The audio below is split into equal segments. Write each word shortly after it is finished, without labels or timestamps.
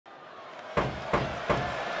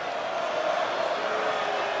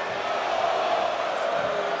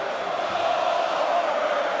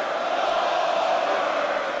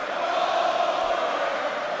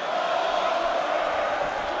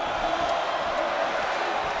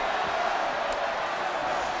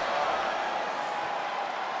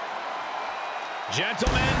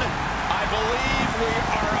Gentlemen, I believe we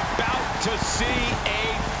are about to see a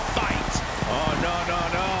fight. Oh, no, no,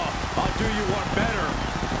 no. I'll do you one better.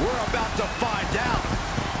 We're about to find out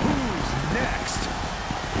who's next.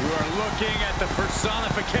 You are looking at the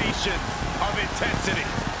personification of intensity.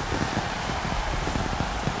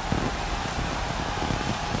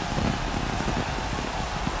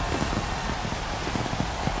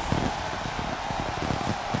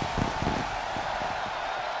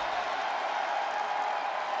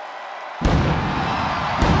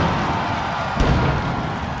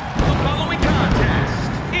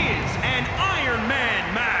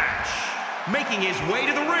 Making his way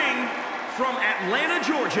to the ring from Atlanta,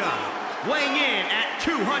 Georgia, weighing in at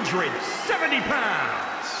 270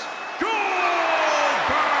 pounds,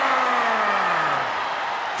 Goldberg!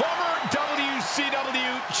 Former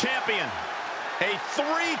WCW champion, a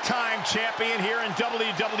three-time champion here in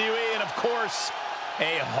WWE, and of course,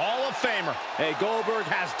 a Hall of Famer. Hey, Goldberg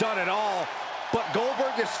has done it all, but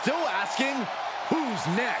Goldberg is still asking, who's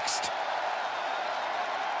next?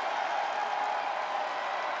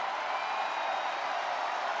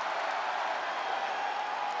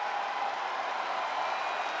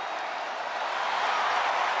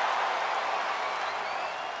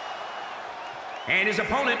 And his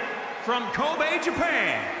opponent from Kobe,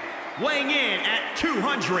 Japan, weighing in at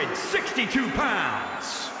 262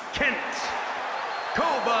 pounds, Kent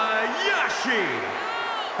Kobashi.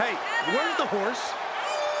 Hey, where's the horse?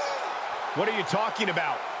 What are you talking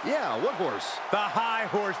about? Yeah, what horse? The high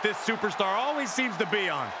horse this superstar always seems to be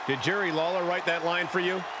on. Did Jerry Lawler write that line for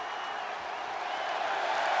you?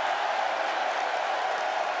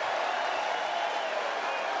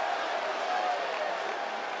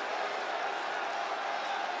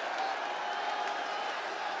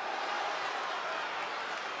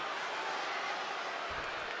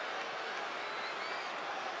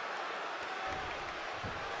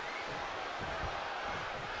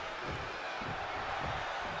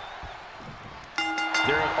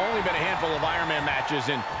 There have only been a handful of Iron Man matches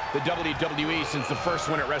in the WWE since the first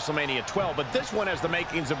one at WrestleMania 12, but this one has the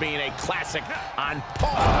makings of being a classic on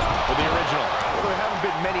par with the original. Well, there haven't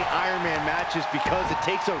been many Iron Man matches because it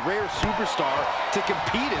takes a rare superstar to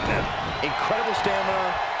compete in them. Incredible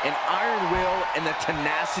stamina, an iron will, and the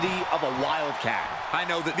tenacity of a wildcat. I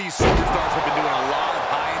know that these superstars have been doing a lot of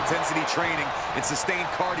high-intensity training and sustained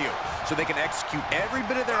cardio, so they can execute every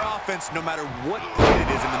bit of their offense no matter what point it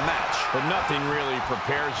is in the match. But nothing really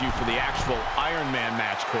prepares you for the actual Iron Man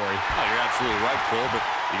match, Corey. Oh, you're absolutely right, Cole, but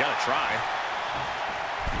you gotta try.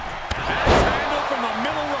 Nice handle from the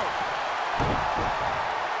middle rope.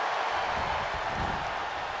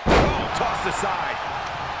 Oh, tossed aside.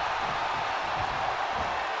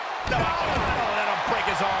 Oh, that'll break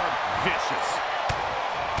his arm. Vicious.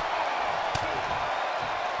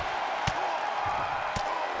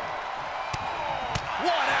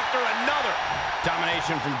 One after another.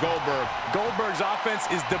 Domination from Goldberg. Goldberg's offense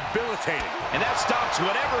is debilitating. And that stops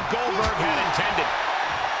whatever Goldberg had intended.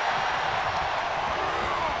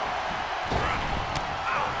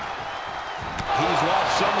 He's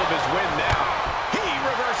lost some of his wind now. He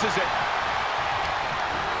reverses it.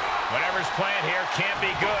 Whatever's planned here can't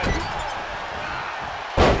be good.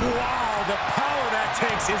 Wow, the power that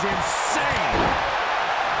takes is insane.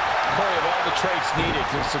 Corey, of all the traits needed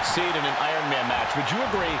to succeed in an Iron Man match, would you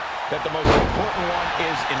agree that the most important one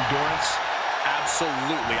is endurance?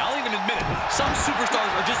 Absolutely. I'll even admit it. Some superstars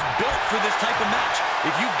are just built for this type of match.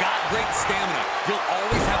 If you've got great stamina, you'll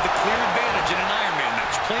always have the clear advantage in an Iron Man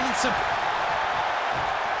match. Plain and simple.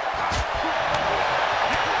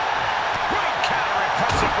 Great counter,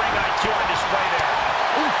 impressive ring IQ on display there.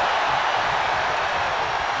 Oof.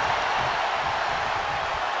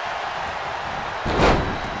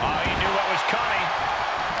 Oh, he knew what was coming.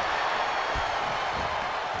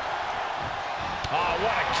 Oh,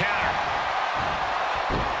 what a counter.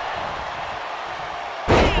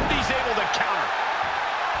 And he's able to counter.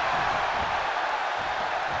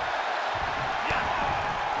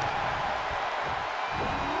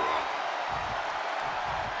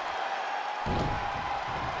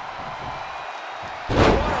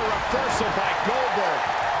 What a reversal by Goldberg.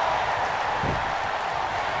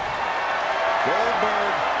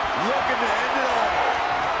 Goldberg looking to end it all.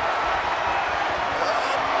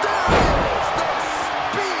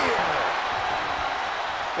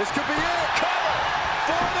 This could be it. Cover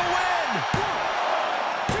for the win. 1,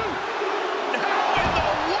 2. How in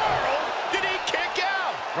the world did he kick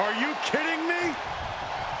out? Are you kidding me?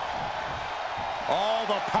 All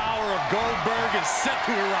the power of Goldberg is set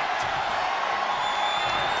to erupt.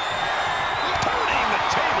 Turning the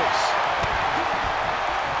tables.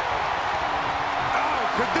 Oh,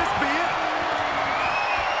 could this be it?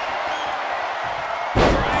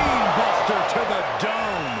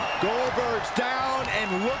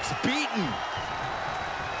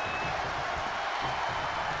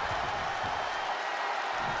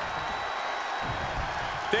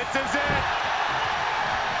 This is it.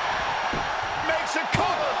 Makes a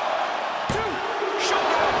cover. 2,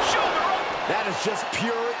 shoulder up, shoulder up. That is just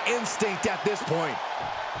pure instinct at this point.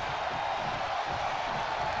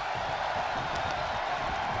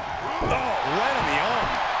 Oh, right on the arm.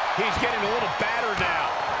 He's getting a little battered now.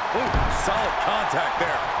 Ooh, solid contact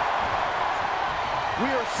there. We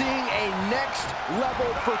are seeing a next-level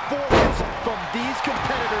performance from these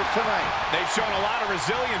competitors tonight. They've shown a lot of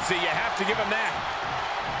resiliency. You have to give them that.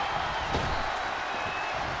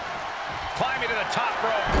 Climbing to the top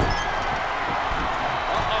rope.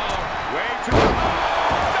 Uh-oh. Way too low.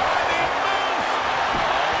 Diving moves.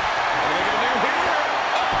 What are they going to do here?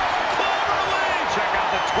 Oh, cleverly. Check out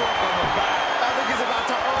the torque on the back. I think he's about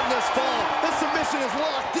to earn this fall. This submission is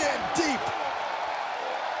locked in deep.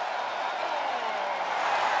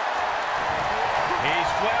 He's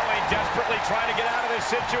flailing, desperately trying to get out of this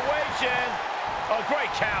situation. A great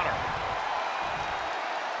counter.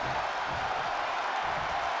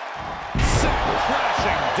 Set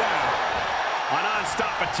crashing down. A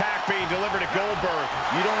non-stop attack being delivered to Goldberg.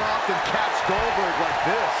 You don't often catch Goldberg like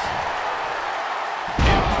this.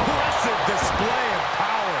 Impressive display of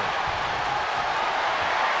power.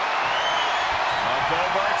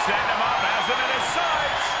 Goldberg setting him up, has him in his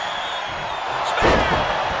sights. Spear!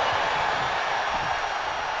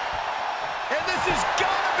 And this has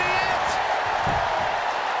got to be it.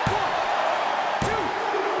 1, 2.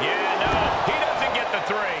 Yeah, no, he doesn't get the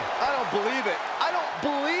 3. I don't believe it. I don't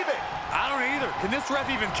believe it. I don't either. Can this ref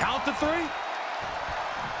even count to 3? And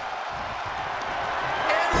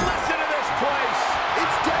listen to this place.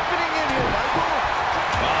 It's deafening in here, Michael.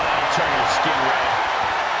 Oh, that'll turn your skin red.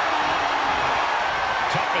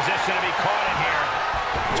 Tough position to be caught in here.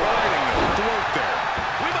 Targeting the throat there.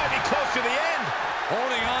 We might be close to the end.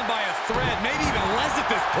 Holding on by a thread, maybe even less at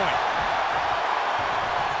this point.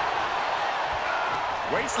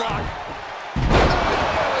 Waist lock.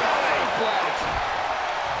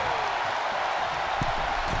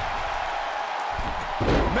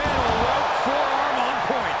 Metal rope forearm on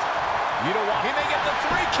point. You know what? He may get the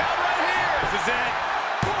 3 count right here. This is it.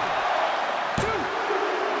 1, 2.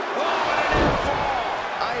 Oh, and an air fall.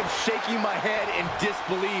 I am shaking my head in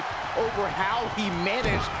disbelief over how he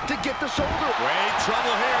managed to get the shoulder. Great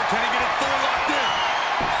trouble here. Can he get it fully locked in?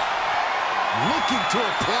 Looking to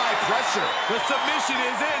apply pressure. The submission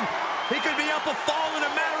is in. He could be up a fall in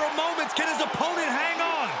a matter of moments. Can his opponent hang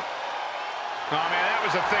on? Oh, man, that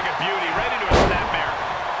was a thing of beauty. Right into a snapmare.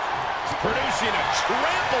 Producing a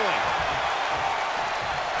trampling.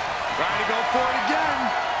 Trying to go for it again.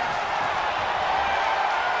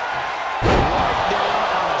 Right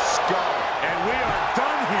down on the skull. And we are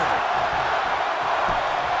done here.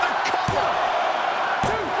 The cover.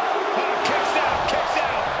 2. Oh, kicks out, kicks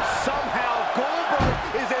out. Somehow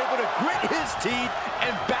Goldberg is able to grit his teeth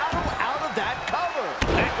and battle out of that cover.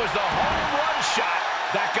 That was the home run shot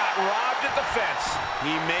that got robbed at the fence.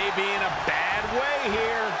 He may be in a bad way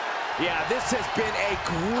here. Yeah, this has been a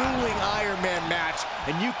grueling Iron Man match,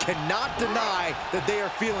 and you cannot deny that they are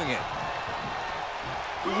feeling it.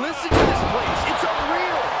 Listen to this place. It's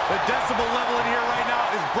unreal. The decibel level in here right now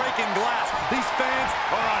is breaking glass. These fans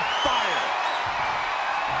are on fire.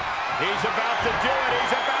 He's about to do it.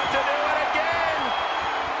 He's about to do it again.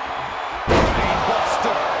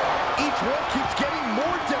 Brainbuster. Each one keeps getting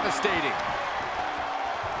more devastating.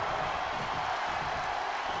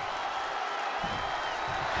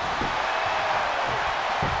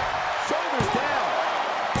 Shoulders down.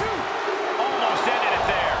 2. Almost ended it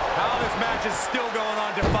there. How this match is still going on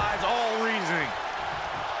defies all reasoning.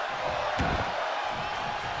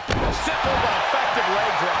 Simple but effective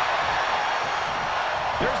leg drop.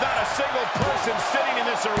 There's not a single person sitting in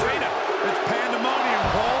this arena. It's pandemonium,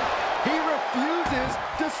 Cole. He refuses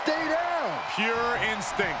to stay down. Pure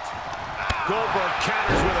instinct. Goldberg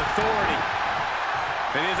counters with authority.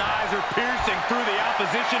 And his eyes are piercing through the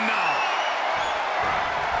opposition now.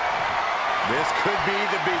 This could be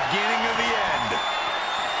the beginning of the end.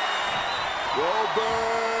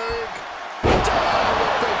 Goldberg down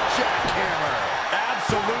with the jackhammer.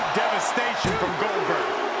 Absolute devastation from Goldberg.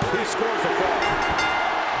 He scores the fall.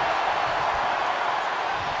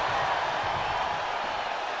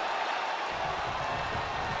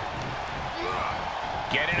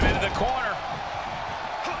 Getting him into the corner.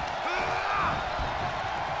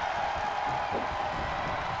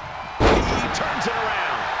 He turns it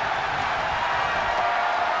around.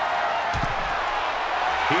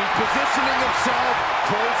 He's positioning himself,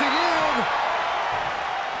 closing in.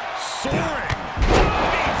 Soaring.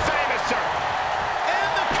 The famouser.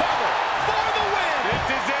 And the cover for the win. This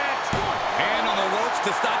is it. Hand on the ropes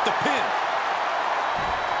to stop the pin.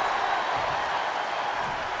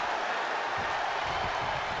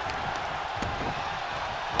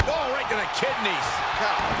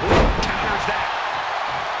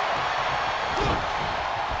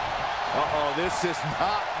 Uh-oh, this is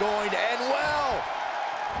not going to end well.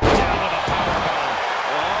 Down with a powerbomb.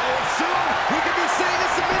 Oh, soon we could be seeing a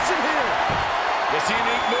submission here. This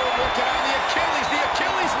unique move working on the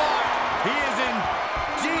Achilles lock. He is in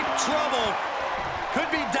deep trouble.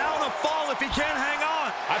 Could be down a fall if he can't hang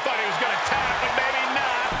on. I thought he was going to tap, but maybe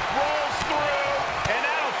not. Rolls through, and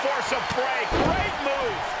that'll force a break. Great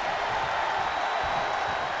move.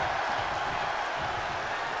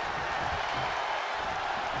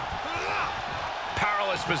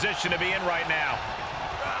 Powerless position to be in right now.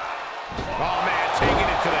 Oh, man, taking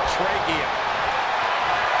it to the trachea.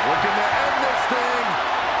 Looking to end this thing.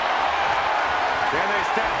 Can they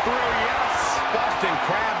step through? Yes. Busting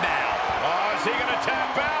crab now. Oh, is he going to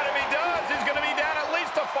tap out? If he does, he's going to be down at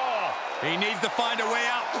least a fall. He needs to find a way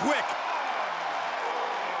out quick.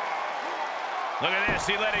 Look at this.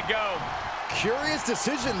 He let it go. Curious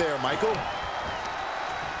decision there, Michael.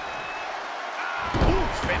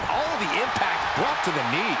 Oof, and all the impact brought to the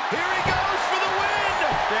knee. Here he goes for the win.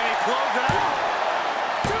 Can he close it out?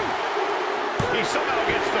 He somehow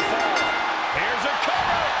gets the fall. Here's a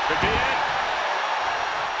cover. Could be it.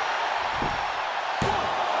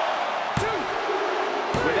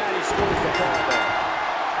 With that, he scores the ball there.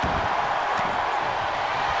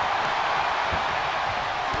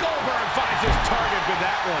 Goldberg finds his target with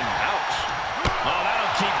that one. Ouch. Oh,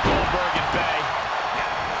 that'll keep Goldberg at bay.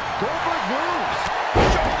 Goldberg moves.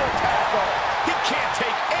 Shoulder tackle. He can't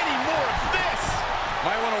take any more of this.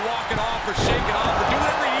 Might want to walk it off or shake it off or do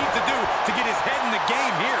whatever he needs to do to get his head in the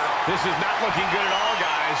game here. This is not looking good at all,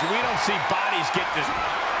 guys. We don't see bodies get this.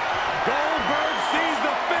 Goldberg sees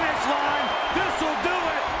the finish line. This will do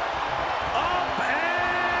it. Up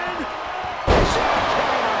and...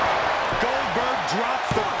 Goldberg drops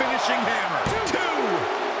the finishing hammer. 2.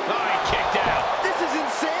 Oh, he kicked out. This is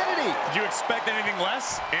insanity. Did you expect anything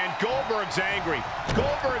less? And Goldberg's angry.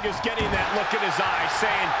 Goldberg is getting that look in his eye,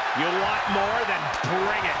 saying, you want more, then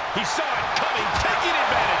bring it. He saw it coming, taking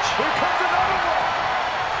advantage. Here comes another one.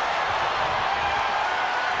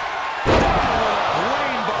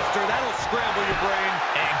 Brain buster. That'll scramble your brain.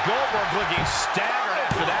 And Goldberg looking staggered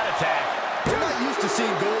after that attack. We're not used to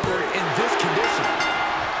seeing Goldberg in this condition.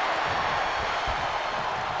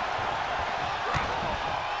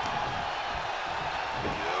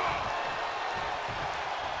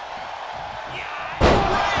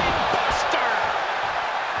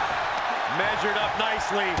 Measured up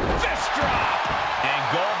nicely. Fist drop. And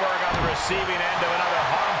Goldberg on the receiving end of another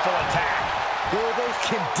harmful attack. Goldberg's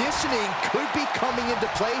conditioning could be coming into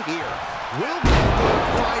play here. Will Goldberg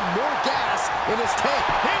find more gas in his tank?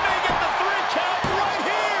 He may get the 3 count right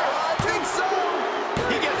here. I think so.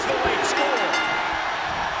 He gets the late score.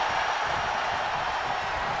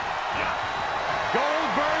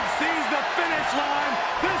 Goldberg sees the finish line.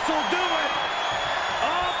 This will do it.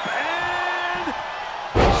 Up and...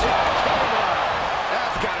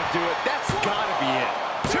 That's got to do it. That's got to be it.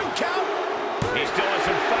 2 count. He still has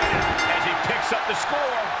some fighting as he picks up the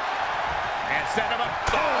score. And set him up.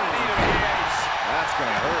 Oh, knee to the ace. That's going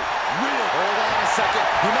to hurt. Real. Hold on a second.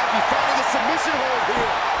 He might be finding a submission hold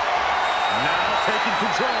here. Now taking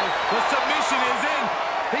control. The submission is in.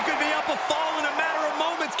 He could be up a fall in a matter of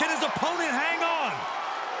moments. Can his opponent hang on?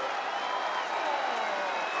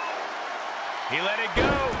 He let it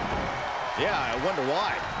go. Yeah, I wonder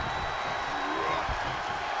why.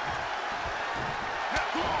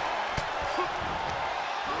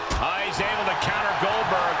 He's able to counter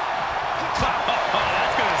Goldberg.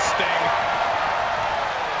 That's going to sting.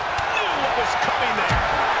 Knew what was coming there.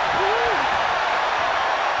 Woo.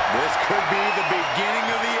 This could be the beginning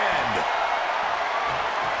of the end.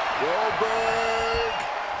 Goldberg.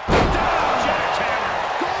 Jackhammer.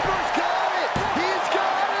 Goldberg's got it. He's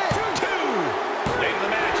got it. 2. Late in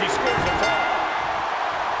the match, he scores the fall.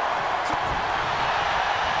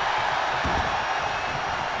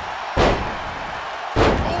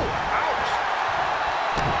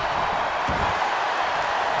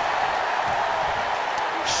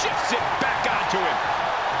 Shifts it back onto him.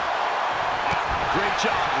 Great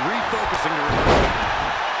job refocusing the reversal.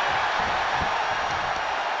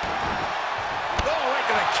 Oh, right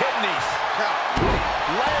to the kidneys.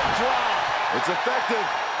 Leg drop. It's effective.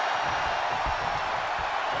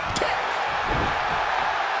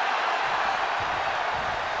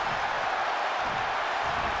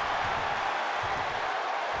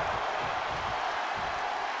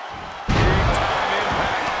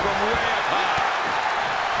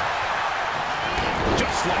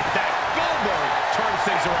 Just like that, Goldberg turns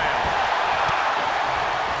things around.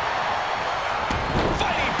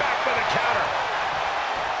 Fighting back with a counter.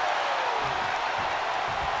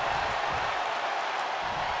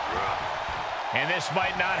 And this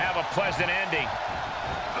might not have a pleasant ending.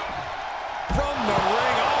 From the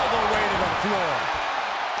ring all the way to the floor.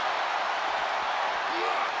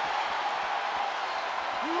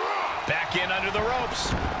 Back in under the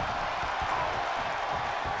ropes.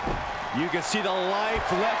 You can see the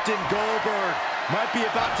life left in Goldberg. Might be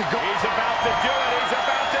about to go. He's about to do it. He's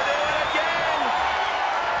about to do it again.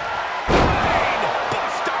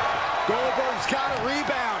 Buster. Goldberg's got to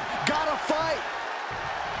rebound. Got to fight.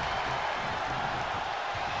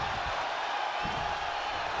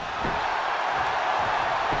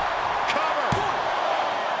 Cover.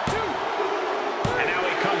 1, 2. And now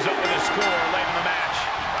he comes up with a score late in the match.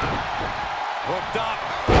 Hooked up.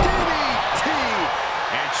 DDT.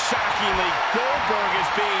 And shockingly, Goldberg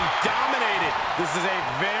is being dominated. This is a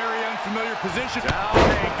very unfamiliar position. Down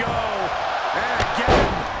they go. And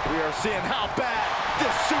again, we are seeing how bad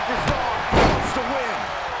this superstar wants to win.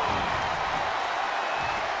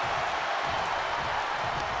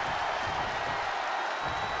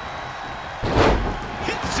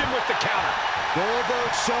 Hits him with the counter.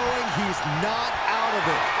 Goldberg showing he's not out of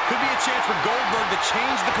it. Could be a chance for Goldberg to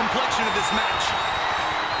change the complexion of this match.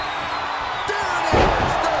 There it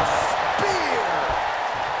is, the spear.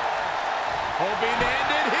 Hoping to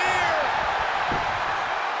end it here.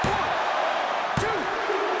 1,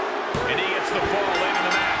 2. And he gets the fall late in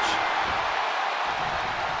the match.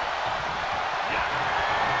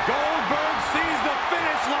 Goldberg sees the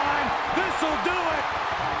finish line. This'll do it.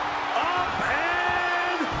 Up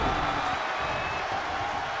and...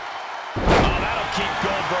 Oh, that'll keep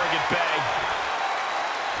Goldberg at bay.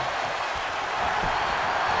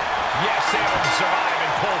 Yes, able to survive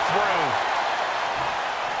and pull through.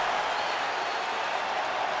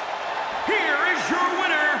 Here is your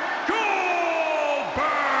winner, Goldberg!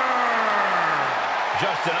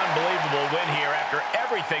 Just an unbelievable win here after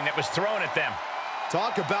everything that was thrown at them.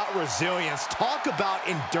 Talk about resilience. Talk about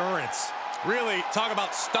endurance. Really, talk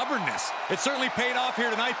about stubbornness. It certainly paid off here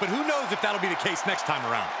tonight, but who knows if that'll be the case next time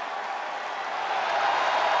around.